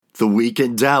The Week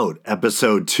in Doubt,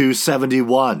 episode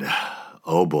 271.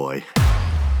 Oh boy.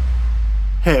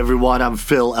 Hey everyone, I'm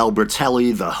Phil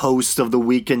Albertelli, the host of The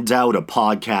Week in Doubt, a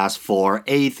podcast for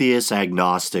atheists,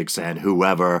 agnostics, and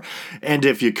whoever. And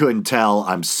if you couldn't tell,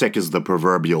 I'm sick as the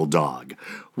proverbial dog.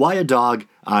 Why a dog?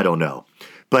 I don't know.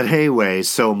 But anyway,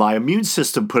 so my immune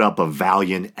system put up a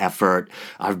valiant effort.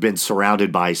 I've been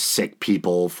surrounded by sick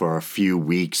people for a few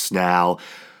weeks now.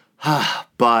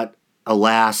 But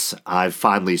alas, I've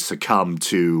finally succumbed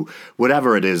to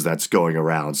whatever it is that's going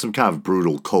around, some kind of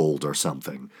brutal cold or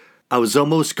something. I was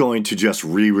almost going to just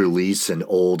re-release an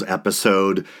old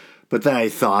episode, but then I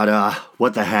thought,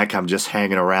 what the heck, I'm just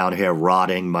hanging around here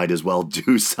rotting, might as well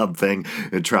do something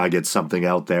and try to get something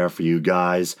out there for you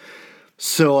guys.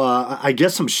 So I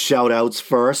guess some shout-outs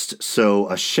first. So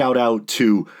a shout-out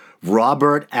to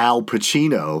Robert Al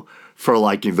Pacino for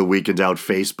liking the Week in Doubt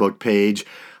Facebook page.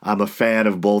 I'm a fan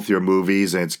of both your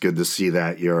movies, and it's good to see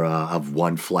that you're of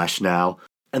one flesh now.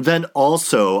 And then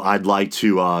also, I'd like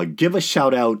to give a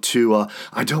shout out to,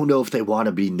 I don't know if they want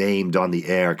to be named on the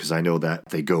air, because I know that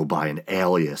they go by an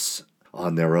alias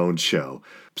on their own show.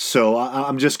 So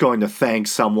I'm just going to thank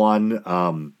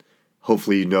someone,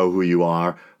 hopefully you know who you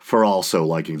are, for also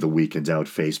liking the Week in Doubt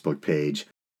Facebook page.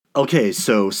 Okay,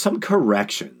 so some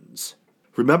corrections.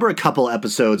 Remember a couple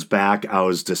episodes back, I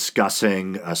was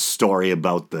discussing a story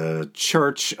about the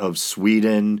Church of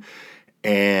Sweden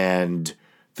and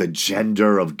the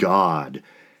gender of God.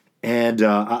 And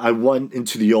I went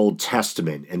into the Old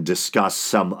Testament and discussed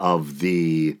some of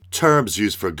the terms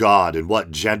used for God and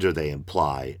what gender they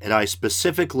imply. And I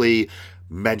specifically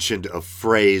mentioned a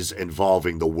phrase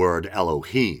involving the word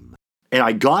Elohim. And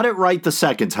I got it right the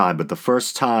second time, but the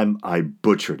first time I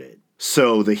butchered it.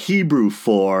 So the Hebrew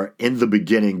for "in the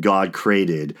beginning God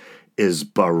created" is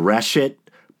Bereshit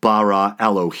bara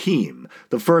Elohim.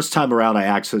 The first time around I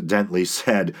accidentally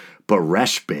said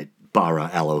Bereshbit bara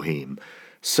Elohim.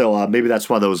 So maybe that's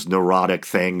one of those neurotic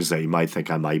things that you might think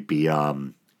I might be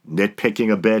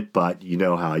nitpicking a bit, but you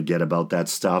know how I get about that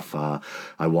stuff.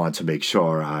 I want to make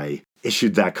sure I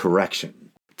issued that correction.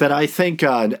 Then I think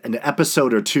an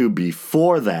episode or two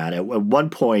before that, at one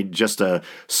point, just a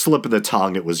slip of the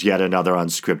tongue, it was yet another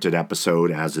unscripted episode,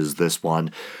 as is this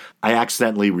one. I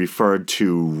accidentally referred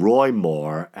to Roy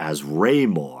Moore as Ray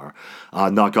Moore.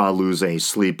 Not going to lose any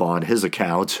sleep on his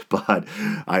account, but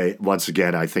once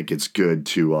again, I think it's good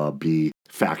to be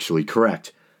factually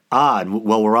correct. And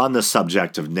while we're on the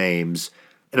subject of names,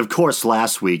 and of course,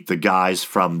 last week, the guys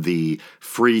from the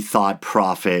Free Thought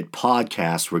Prophet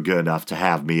podcast were good enough to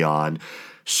have me on,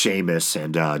 Seamus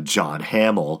and John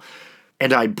Hamill.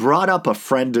 And I brought up a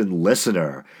friend and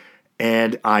listener,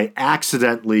 and I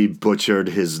accidentally butchered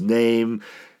his name.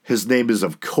 His name is,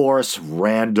 of course,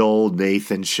 Randall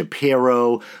Nathan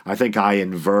Shapiro. I think I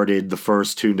inverted the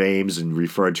first two names and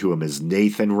referred to him as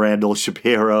Nathan Randall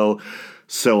Shapiro.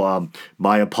 So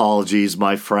my apologies,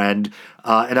 my friend.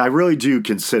 And I really do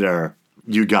consider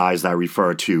you guys that I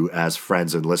refer to as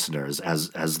friends and listeners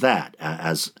as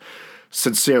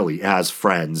sincerely as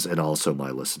friends and also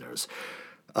my listeners.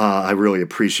 I really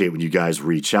appreciate when you guys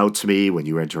reach out to me, when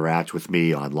you interact with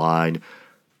me online.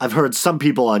 I've heard some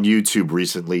people on YouTube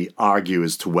recently argue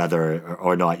as to whether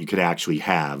or not you can actually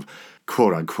have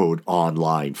quote-unquote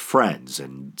online friends,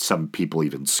 and some people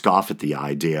even scoff at the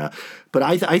idea. But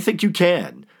I think you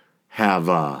can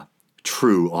have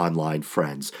true online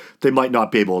friends. They might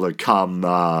not be able to come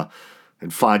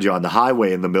and find you on the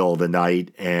highway in the middle of the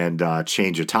night and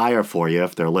change a tire for you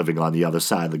if they're living on the other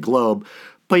side of the globe.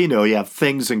 But, you know, you have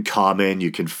things in common. You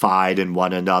can confide in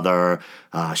one another,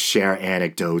 share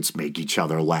anecdotes, make each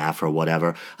other laugh or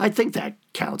whatever. I think that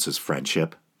counts as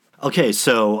friendship. Okay,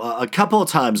 so a couple of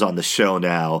times on the show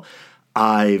now,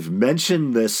 I've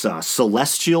mentioned this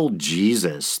celestial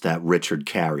Jesus that Richard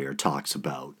Carrier talks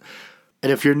about.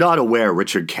 And if you're not aware,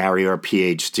 Richard Carrier,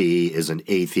 PhD, is an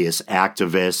atheist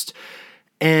activist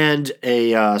and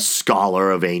a scholar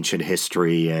of ancient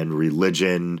history and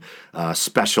religion,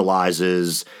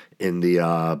 specializes in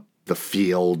the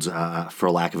field, for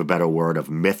lack of a better word, of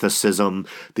mythicism,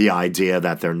 the idea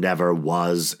that there never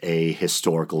was a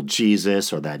historical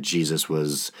Jesus or that Jesus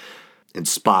was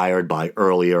inspired by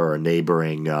earlier or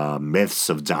neighboring myths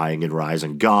of dying and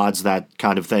rising gods, that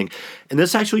kind of thing. And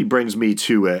this actually brings me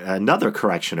to another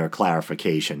correction or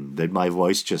clarification. Did my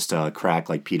voice just crack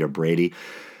like Peter Brady?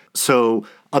 So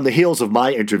on the heels of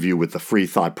my interview with the Free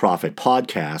Thought Prophet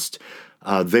podcast,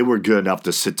 they were good enough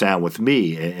to sit down with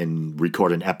me and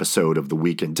record an episode of The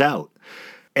Week in Doubt.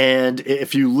 And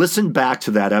if you listen back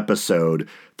to that episode,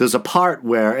 there's a part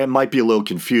where it might be a little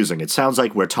confusing. It sounds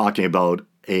like we're talking about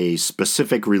a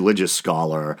specific religious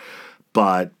scholar,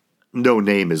 but no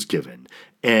name is given.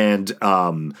 And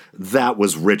that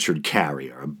was Richard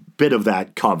Carrier. A bit of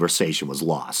that conversation was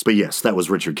lost. But yes, that was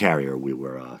Richard Carrier we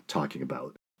were talking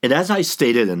about. And as I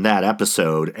stated in that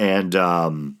episode and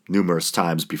numerous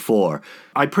times before,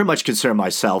 I pretty much consider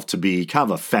myself to be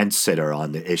kind of a fence sitter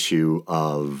on the issue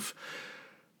of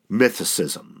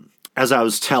mythicism. As I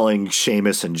was telling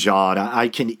Seamus and John, I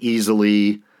can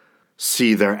easily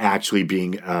see there actually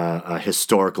being a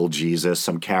historical Jesus,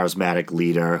 some charismatic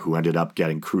leader who ended up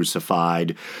getting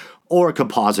crucified, or a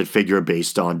composite figure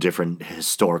based on different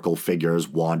historical figures,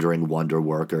 wandering wonder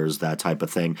workers, that type of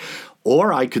thing.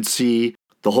 Or I could see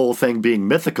the whole thing being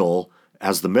mythical,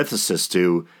 as the mythicists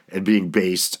do, and being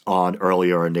based on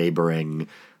earlier neighboring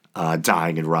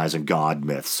dying and rising god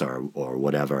myths or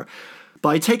whatever. But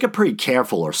I take a pretty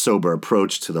careful or sober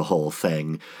approach to the whole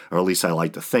thing, or at least I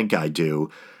like to think I do.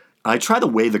 I try to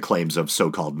weigh the claims of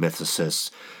so-called mythicists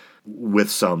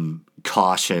with some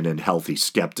caution and healthy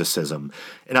skepticism.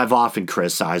 And I've often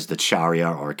criticized the Acharya,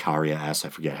 or Acharya S, I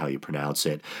forget how you pronounce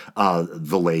it,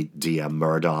 the late D.M.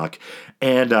 Murdoch,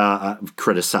 and I've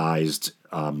criticized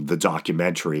the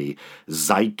documentary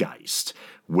Zeitgeist,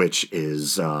 which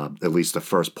is, at least the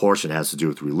first portion has to do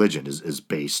with religion, is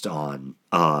based on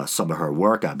some of her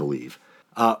work, I believe.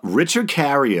 Richard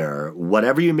Carrier,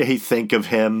 whatever you may think of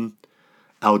him,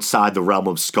 outside the realm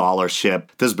of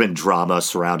scholarship, there's been drama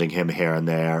surrounding him here and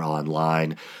there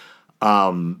online.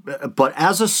 But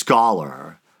as a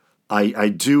scholar, I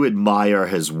do admire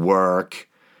his work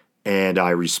and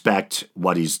I respect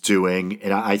what he's doing.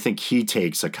 And I think he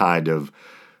takes a kind of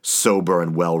sober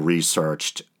and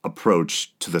well-researched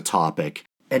approach to the topic.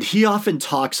 And he often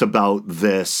talks about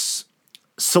this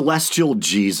celestial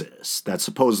Jesus that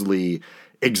supposedly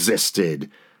existed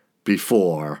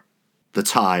before the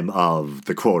time of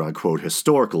the quote-unquote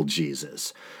historical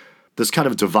Jesus. This kind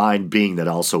of divine being that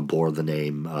also bore the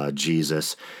name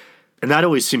Jesus. And that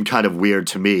always seemed kind of weird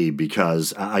to me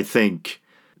because I think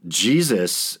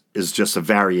Jesus is just a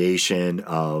variation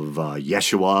of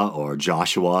Yeshua or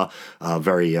Joshua, a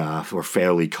very or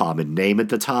fairly common name at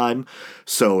the time.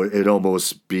 So it'd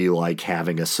almost be like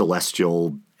having a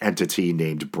celestial entity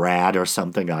named Brad or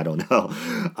something. I don't know.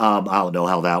 I don't know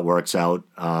how that works out,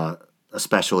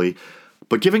 especially.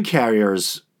 But given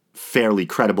Carrier's fairly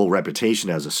credible reputation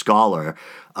as a scholar,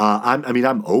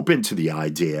 I'm open to the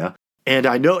idea. And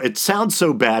I know it sounds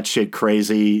so batshit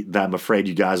crazy that I'm afraid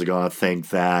you guys are going to think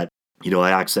that,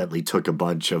 I accidentally took a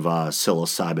bunch of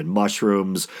psilocybin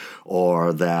mushrooms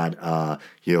or that,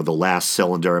 the last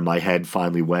cylinder in my head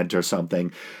finally went or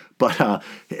something. But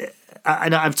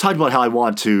and I've talked about how I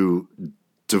want to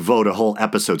devote a whole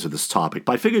episode to this topic,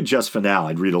 but I figured just for now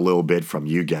I'd read a little bit from,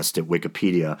 you guessed it,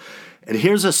 Wikipedia. And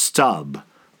here's a stub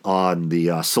on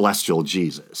the celestial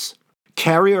Jesus.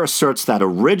 Carrier asserts that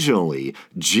originally,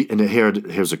 and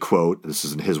here's a quote, this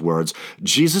is in his words,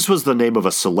 Jesus was the name of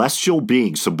a celestial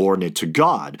being subordinate to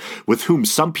God, with whom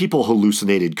some people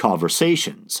hallucinated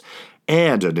conversations.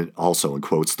 And also in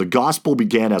quotes, the gospel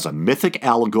began as a mythic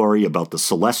allegory about the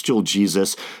celestial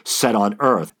Jesus set on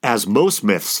earth, as most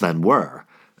myths then were.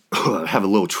 I have a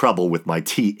little trouble with my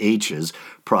THs,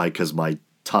 probably because my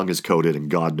tongue is coated in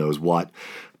God knows what.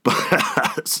 But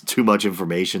it's too much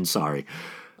information, sorry.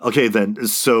 Okay, then,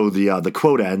 so the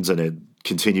quote ends and it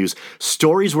continues.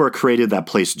 Stories were created that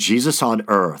placed Jesus on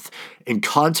earth in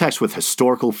context with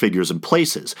historical figures and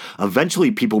places. Eventually,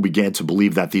 people began to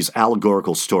believe that these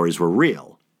allegorical stories were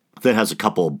real. Then has a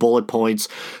couple of bullet points.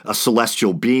 A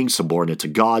celestial being subordinate to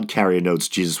God. Carrier notes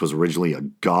Jesus was originally a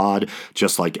god,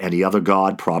 just like any other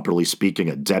god, properly speaking,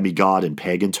 a demigod in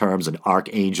pagan terms, an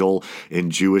archangel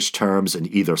in Jewish terms,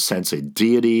 in either sense a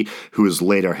deity who is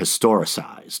later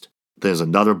historicized. There's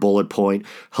another bullet point.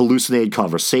 Hallucinated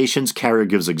conversations. Carrier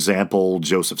gives example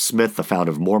Joseph Smith, the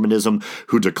founder of Mormonism,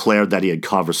 who declared that he had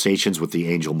conversations with the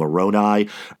angel Moroni.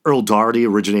 Earl Doherty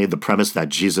originated the premise that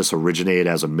Jesus originated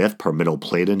as a myth per Middle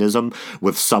Platonism,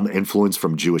 with some influence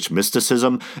from Jewish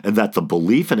mysticism, and that the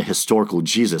belief in a historical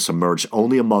Jesus emerged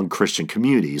only among Christian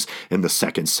communities in the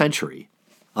 2nd century.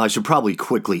 I should probably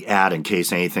quickly add, in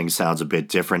case anything sounds a bit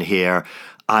different here,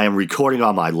 I am recording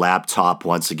on my laptop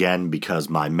once again because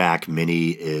my Mac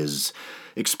Mini is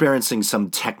experiencing some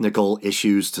technical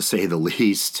issues, to say the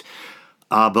least.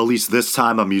 But at least this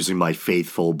time I'm using my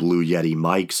faithful Blue Yeti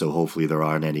mic, so hopefully there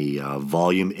aren't any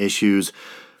volume issues.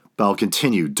 But I'll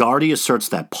continue. Doherty asserts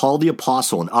that Paul the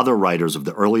Apostle and other writers of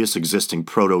the earliest existing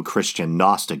proto-Christian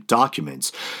Gnostic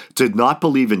documents did not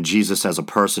believe in Jesus as a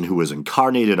person who was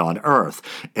incarnated on earth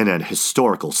in an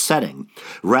historical setting.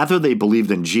 Rather, they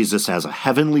believed in Jesus as a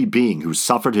heavenly being who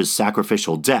suffered his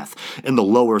sacrificial death in the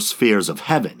lower spheres of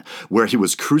heaven, where he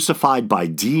was crucified by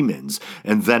demons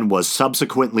and then was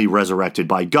subsequently resurrected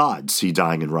by God. See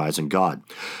Dying and Rising God.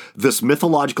 This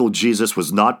mythological Jesus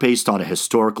was not based on a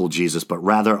historical Jesus, but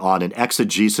rather on an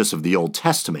exegesis of the Old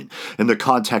Testament in the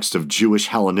context of Jewish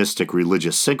Hellenistic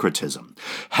religious syncretism,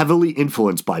 heavily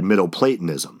influenced by Middle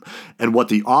Platonism, and what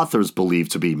the authors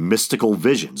believed to be mystical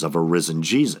visions of a risen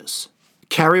Jesus.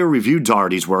 Carrier reviewed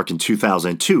Doherty's work in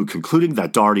 2002, concluding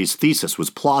that Doherty's thesis was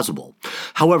plausible.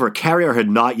 However, Carrier had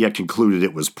not yet concluded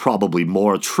it was probably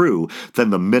more true than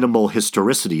the minimal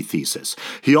historicity thesis.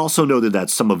 He also noted that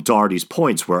some of Doherty's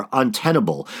points were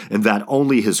untenable and that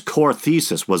only his core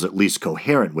thesis was at least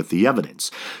coherent with the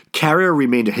evidence. Carrier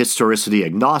remained a historicity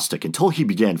agnostic until he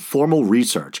began formal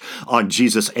research on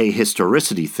Jesus'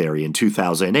 ahistoricity theory in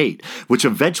 2008, which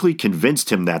eventually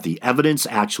convinced him that the evidence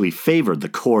actually favored the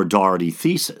core Doherty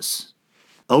thesis.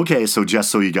 Okay, so just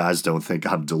so you guys don't think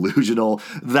I'm delusional,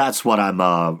 that's what I'm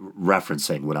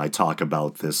referencing when I talk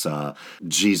about this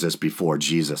Jesus before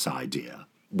Jesus idea.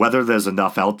 Whether there's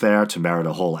enough out there to merit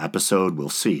a whole episode, we'll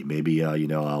see. Maybe,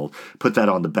 I'll put that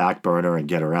on the back burner and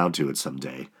get around to it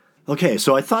someday. Okay,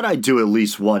 so I thought I'd do at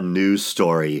least one news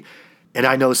story. And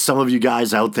I know some of you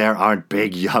guys out there aren't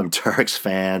big Young Turks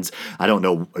fans. I don't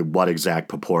know what exact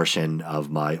proportion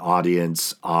of my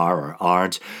audience are or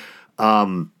aren't.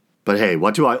 But hey,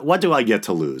 what do I get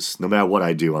to lose? No matter what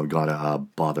I do, I'm gonna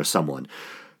bother someone.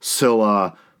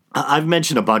 So I've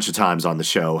mentioned a bunch of times on the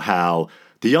show how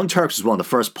the Young Turks was one of the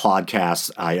first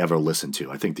podcasts I ever listened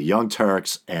to. I think the Young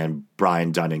Turks and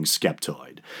Brian Dunning's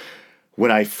Skeptoid.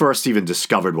 When I first even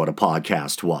discovered what a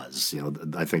podcast was,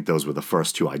 I think those were the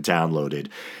first two I downloaded.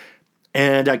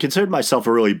 And I considered myself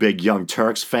a really big Young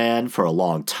Turks fan for a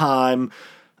long time.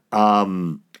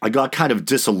 I got kind of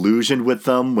disillusioned with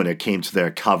them when it came to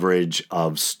their coverage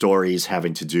of stories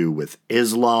having to do with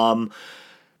Islam.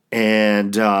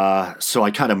 And so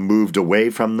I kind of moved away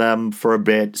from them for a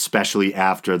bit, especially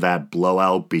after that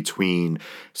blowout between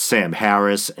Sam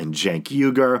Harris and Cenk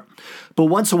Uygur. But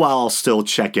once in a while, I'll still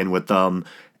check in with them.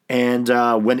 And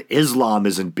when Islam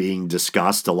isn't being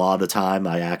discussed a lot of the time,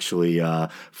 I actually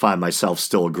find myself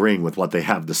still agreeing with what they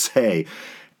have to say.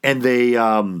 And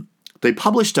they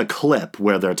published a clip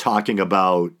where they're talking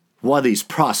about one of these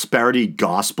prosperity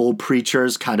gospel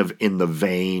preachers, kind of in the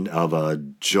vein of a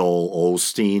Joel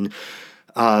Osteen.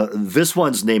 This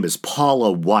one's name is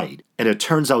Paula White, and it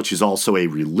turns out she's also a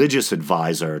religious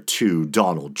advisor to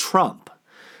Donald Trump.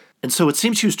 And so it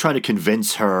seems she was trying to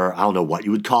convince her, I don't know what you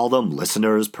would call them,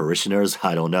 listeners, parishioners,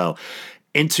 I don't know,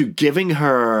 into giving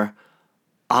her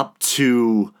up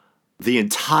to the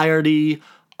entirety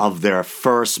of their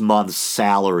first month's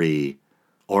salary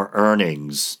or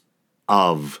earnings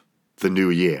of the new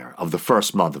year, of the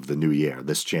first month of the new year,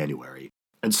 this January.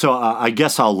 And so I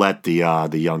guess I'll let the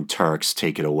Young Turks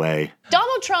take it away.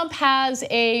 Donald Trump has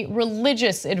a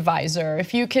religious advisor.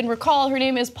 If you can recall, her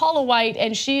name is Paula White,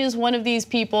 and she is one of these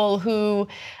people who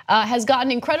has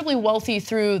gotten incredibly wealthy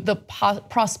through the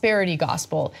prosperity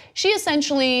gospel. She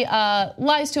essentially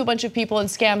lies to a bunch of people and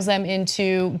scams them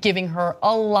into giving her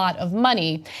a lot of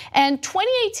money. And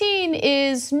 2018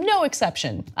 is no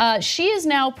exception. She is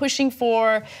now pushing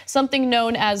for something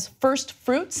known as first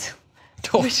fruits,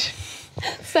 which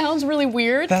sounds really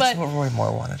weird. That's what Roy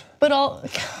Moore wanted. But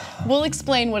we'll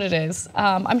explain what it is.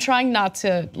 I'm trying not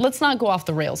to, let's not go off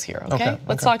the rails here, okay?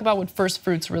 Let's talk about what first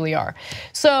fruits really are.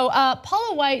 So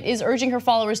Paula White is urging her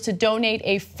followers to donate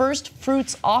a first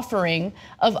fruits offering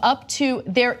of up to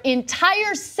their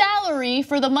entire salary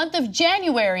for the month of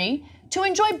January to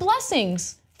enjoy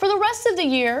blessings for the rest of the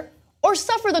year or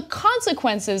suffer the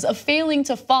consequences of failing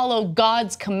to follow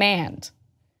God's command.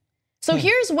 So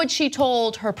here's what she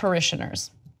told her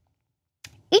parishioners.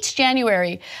 Each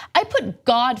January, I put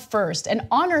God first and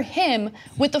honor him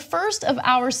with the first of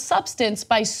our substance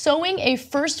by sowing a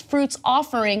first fruits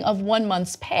offering of 1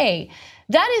 month's pay.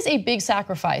 That is a big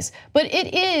sacrifice, but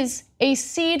it is a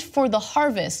seed for the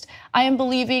harvest I am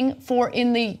believing for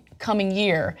in the coming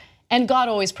year. And God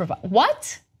always provides.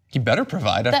 What? You better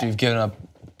provide after you've given up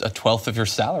a 1/12 of your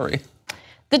salary.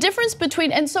 The difference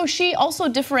between, and so she also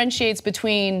differentiates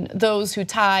between those who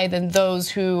tithe and those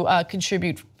who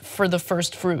contribute for the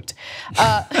first fruit.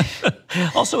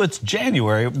 Also, it's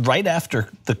January, right after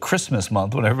the Christmas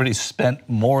month, when everybody spent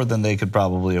more than they could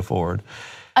probably afford.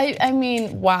 I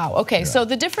mean, wow. Okay, so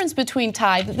the difference between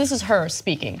tithe, this is her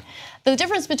speaking. The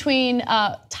difference between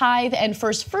tithe and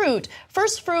first fruit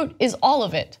is all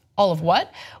of it. All of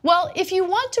what? Well, if you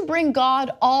want to bring God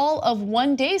all of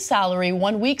 1 day's salary,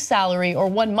 1 week's salary, or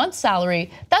 1 month's salary,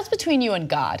 that's between you and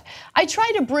God. I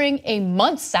try to bring a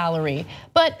month's salary,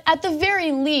 but at the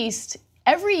very least,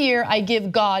 every year I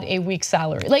give God a week's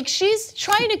salary. Like, she's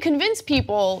trying to convince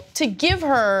people to give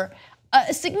her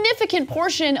a significant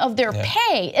portion of their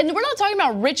pay. And we're not talking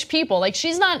about rich people. Like,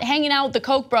 she's not hanging out with the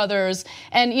Koch brothers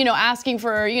and, asking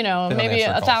for, maybe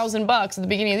 $1,000 at the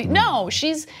beginning of the, no,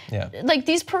 she's like,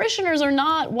 these parishioners are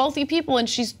not wealthy people and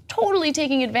she's totally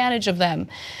taking advantage of them.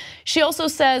 She also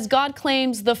says God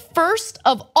claims the first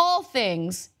of all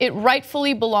things, it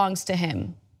rightfully belongs to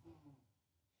him.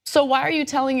 So why are you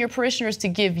telling your parishioners to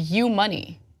give you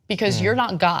money? Because you're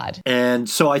not God. And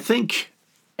so I think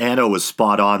Anna was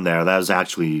spot on there. That was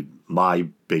actually my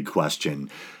big question.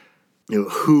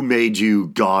 Who made you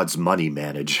God's money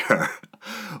manager?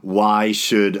 Why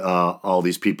should all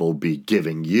these people be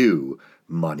giving you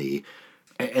money?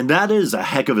 And that is a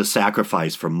heck of a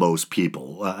sacrifice for most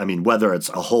people. I mean, whether it's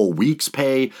a whole week's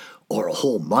pay or a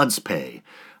whole month's pay.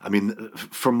 I mean,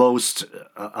 for most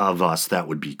of us, that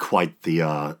would be quite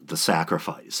the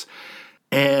sacrifice.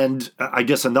 And I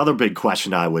guess another big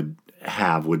question I would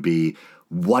have would be,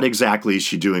 what exactly is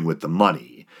she doing with the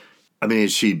money? I mean,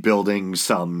 is she building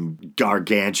some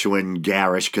gargantuan,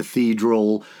 garish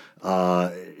cathedral?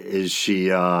 Is she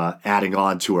adding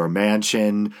on to her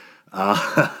mansion,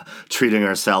 treating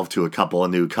herself to a couple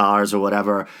of new cars or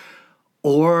whatever?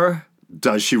 Or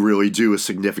does she really do a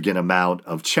significant amount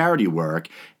of charity work?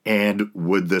 And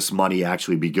would this money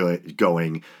actually be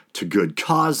going to good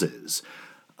causes?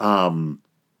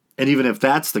 And even if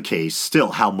that's the case,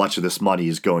 still how much of this money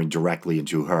is going directly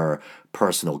into her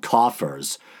personal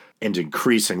coffers and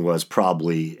increasing was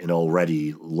probably an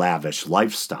already lavish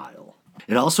lifestyle.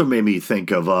 It also made me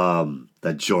think of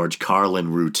that George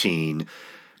Carlin routine.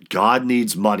 God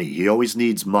needs money. He always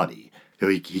needs money.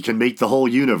 He can make the whole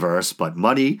universe, but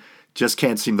money just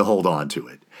can't seem to hold on to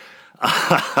it.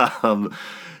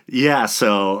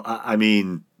 So, I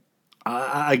mean,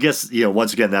 I guess,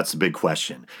 once again, that's the big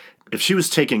question. If she was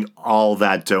taking all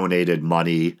that donated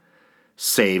money,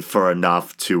 save for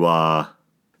enough to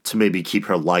maybe keep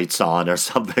her lights on or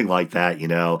something like that,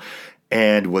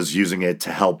 and was using it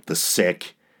to help the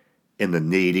sick and the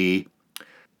needy,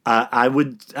 I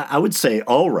would say,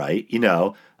 all right,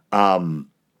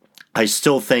 I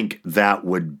still think that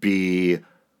would be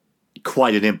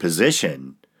quite an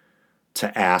imposition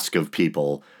to ask of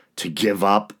people to give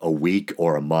up a week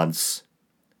or a month's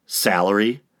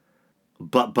salary.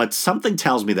 But something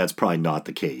tells me that's probably not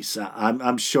the case.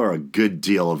 I'm sure a good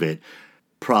deal of it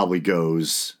probably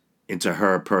goes into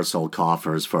her personal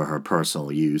coffers for her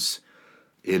personal use.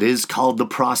 It is called the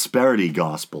prosperity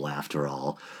gospel, after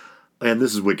all. And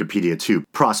this is Wikipedia too.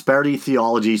 Prosperity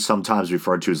theology, sometimes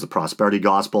referred to as the prosperity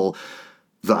gospel,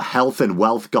 the health and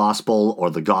wealth gospel,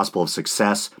 or the gospel of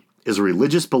success, is a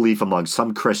religious belief among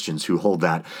some Christians who hold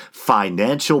that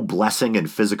financial blessing and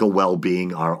physical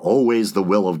well-being are always the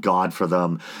will of God for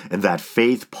them, and that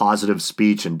faith, positive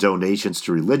speech, and donations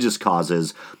to religious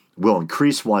causes will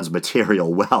increase one's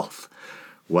material wealth.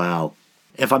 Wow.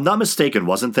 If I'm not mistaken,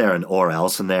 wasn't there an or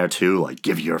else in there too? Like,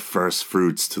 give your first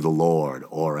fruits to the Lord,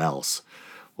 or else.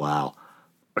 Wow.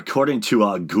 According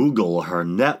to Google, her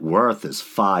net worth is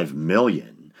 $5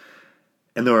 million.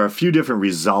 And there are a few different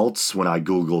results when I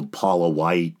Googled Paula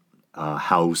White,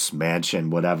 house, mansion,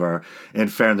 whatever. In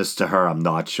fairness to her, I'm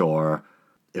not sure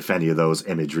if any of those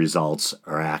image results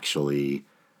are actually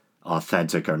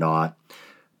authentic or not.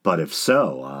 But if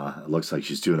so, it looks like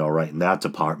she's doing all right in that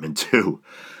department too.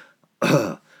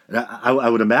 I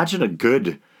would imagine a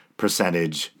good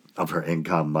percentage of her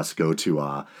income must go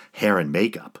to hair and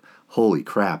makeup. Holy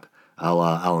crap.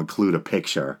 I'll include a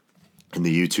picture in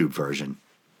the YouTube version.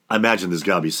 I imagine there's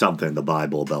got to be something in the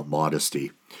Bible about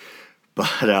modesty.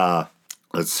 But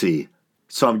let's see.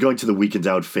 So I'm going to the Week in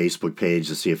Doubt Facebook page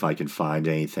to see if I can find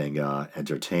anything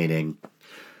entertaining.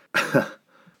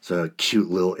 It's a cute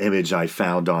little image I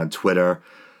found on Twitter.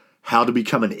 How to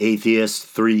become an atheist,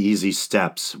 3 easy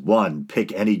steps. 1,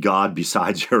 pick any god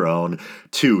besides your own.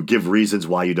 2, give reasons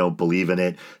why you don't believe in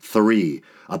it. 3,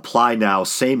 apply now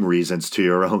same reasons to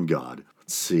your own god.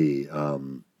 Let's see.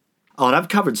 And I've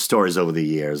covered stories over the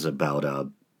years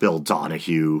about Bill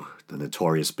Donohue, the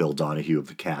notorious Bill Donohue of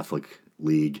the Catholic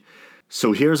League.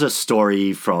 So here's a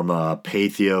story from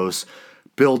Pathos.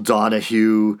 Bill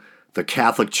Donohue, the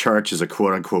Catholic Church is a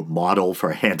quote-unquote model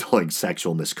for handling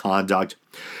sexual misconduct.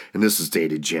 And this is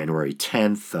dated January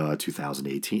 10th,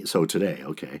 2018. So today,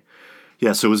 okay.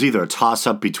 Yeah, so it was either a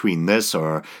toss-up between this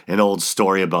or an old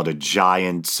story about a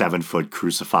giant 7-foot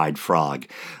crucified frog.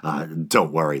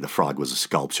 Don't worry, the frog was a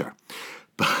sculpture.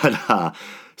 But,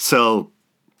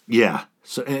 yeah.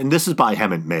 So, and this is by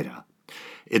Hemant Mehta.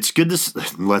 It's good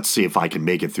to let's see if I can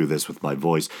make it through this with my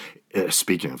voice.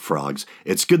 Speaking of frogs,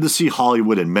 it's good to see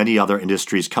Hollywood and many other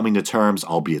industries coming to terms,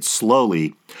 albeit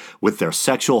slowly, with their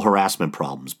sexual harassment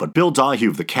problems. But Bill Donohue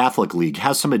of the Catholic League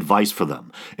has some advice for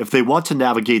them. If they want to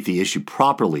navigate the issue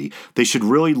properly, they should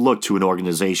really look to an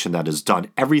organization that has done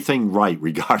everything right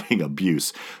regarding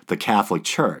abuse, the Catholic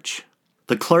Church.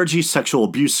 The clergy sexual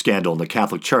abuse scandal in the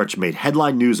Catholic Church made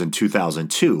headline news in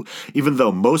 2002, even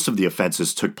though most of the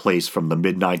offenses took place from the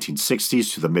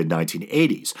mid-1960s to the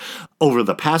mid-1980s. Over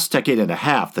the past decade and a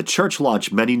half, the Church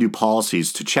launched many new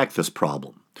policies to check this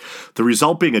problem. The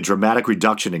result being a dramatic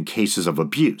reduction in cases of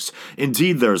abuse.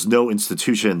 Indeed, there is no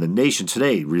institution in the nation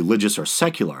today, religious or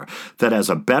secular, that has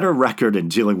a better record in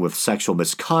dealing with sexual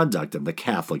misconduct than the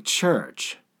Catholic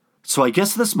Church. So I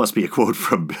guess this must be a quote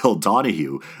from Bill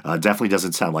Donohue. Definitely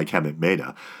doesn't sound like Hemant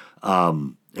Mehta.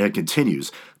 And it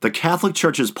continues, the Catholic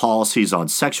Church's policies on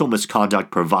sexual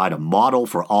misconduct provide a model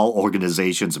for all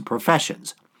organizations and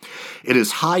professions. It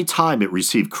is high time it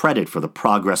received credit for the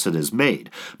progress it has made.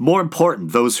 More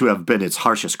important, those who have been its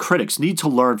harshest critics need to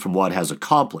learn from what it has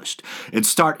accomplished and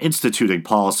start instituting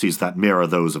policies that mirror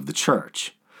those of the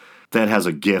Church. That has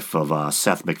a gif of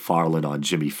Seth MacFarlane on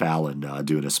Jimmy Fallon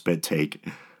doing a spit take.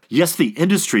 Yes, the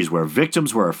industries where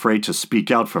victims were afraid to speak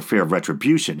out for fear of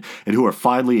retribution and who are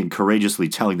finally and courageously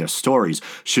telling their stories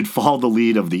should follow the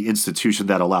lead of the institution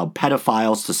that allowed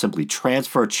pedophiles to simply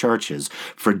transfer churches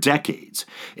for decades.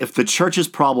 If the Church's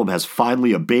problem has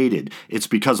finally abated, it's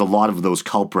because a lot of those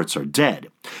culprits are dead.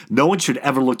 No one should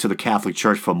ever look to the Catholic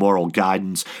Church for moral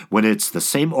guidance when it's the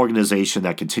same organization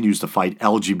that continues to fight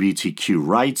LGBTQ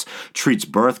rights, treats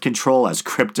birth control as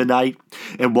kryptonite,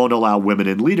 and won't allow women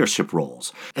in leadership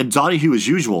roles. And Donohue, as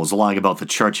usual, is lying about the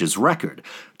Church's record.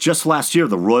 Just last year,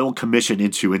 the Royal Commission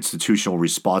into Institutional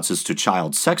Responses to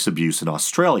Child Sex Abuse in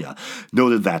Australia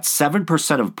noted that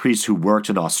 7% of priests who worked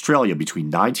in Australia between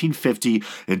 1950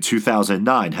 and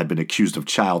 2009 had been accused of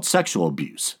child sexual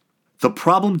abuse. The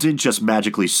problem didn't just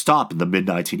magically stop in the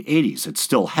mid-1980s. It's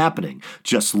still happening,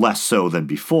 just less so than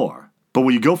before. But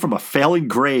when you go from a failing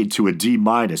grade to a D-,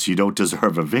 you don't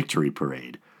deserve a victory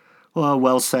parade.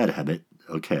 Well said, Hemant.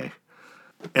 Okay.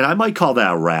 And I might call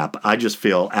that a wrap. I just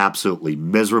feel absolutely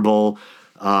miserable.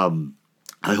 I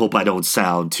hope I don't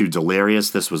sound too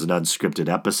delirious. This was an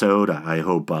unscripted episode. I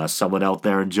hope someone out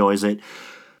there enjoys it.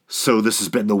 So this has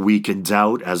been The Week in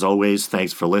Doubt. As always,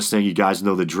 thanks for listening. You guys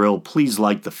know the drill. Please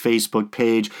like the Facebook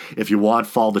page. If you want,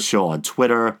 follow the show on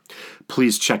Twitter.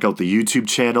 Please check out the YouTube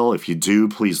channel. If you do,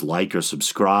 please like or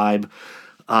subscribe.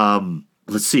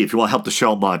 Let's see. If you want to help the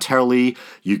show out monetarily,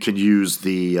 you can use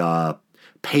the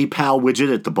PayPal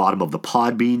widget at the bottom of the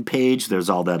Podbean page. There's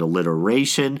all that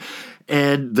alliteration.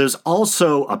 And there's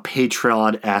also a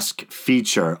Patreon-esque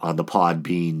feature on the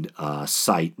Podbean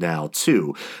site now,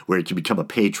 too, where you can become a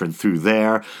patron through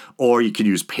there, or you can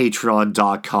use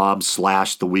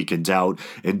patreon.com/theweekindoubt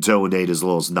and donate as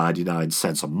little as 99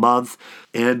 cents a month.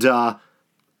 And not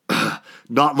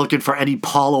looking for any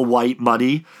Paula White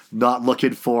money, not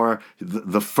looking for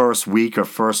the first week or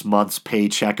first month's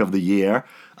paycheck of the year.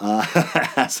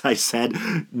 As I said,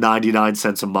 99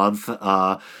 cents a month,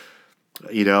 or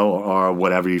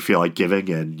whatever you feel like giving,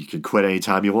 and you can quit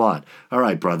anytime you want. All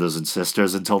right, brothers and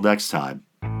sisters, until next time.